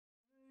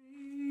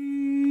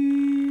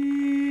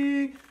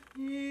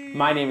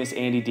My name is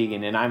Andy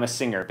Degan, and I'm a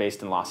singer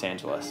based in Los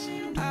Angeles.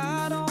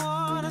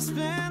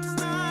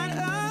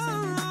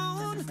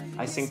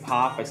 I sing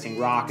pop, I sing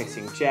rock, I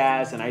sing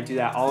jazz, and I do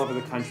that all over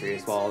the country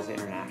as well as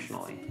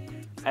internationally.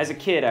 As a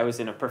kid, I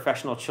was in a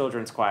professional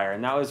children's choir,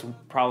 and that was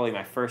probably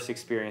my first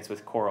experience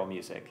with choral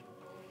music.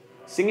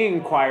 Singing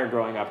in choir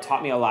growing up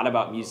taught me a lot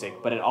about music,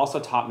 but it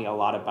also taught me a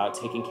lot about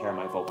taking care of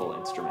my vocal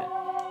instrument.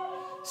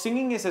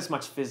 Singing is as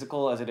much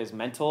physical as it is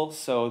mental,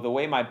 so the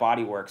way my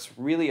body works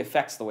really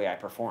affects the way I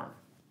perform.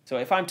 So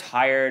if I'm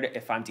tired,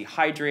 if I'm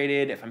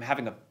dehydrated, if I'm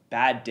having a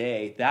bad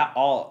day, that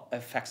all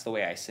affects the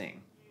way I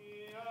sing.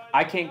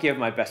 I can't give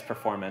my best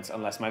performance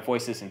unless my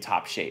voice is in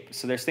top shape,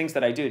 so there's things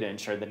that I do to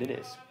ensure that it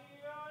is.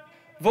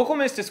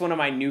 VocalMist is one of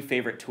my new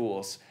favorite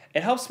tools.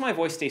 It helps my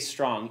voice stay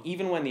strong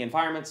even when the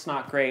environment's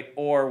not great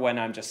or when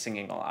I'm just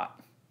singing a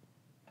lot.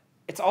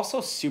 It's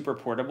also super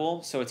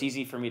portable, so it's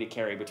easy for me to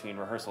carry between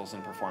rehearsals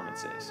and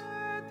performances.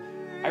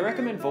 I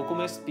recommend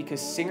VocalMist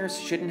because singers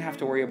shouldn't have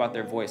to worry about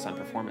their voice on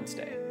performance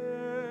day.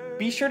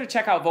 Be sure to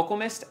check out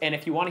VocalMist, and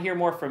if you want to hear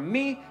more from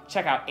me,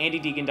 check out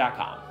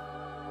andydegan.com.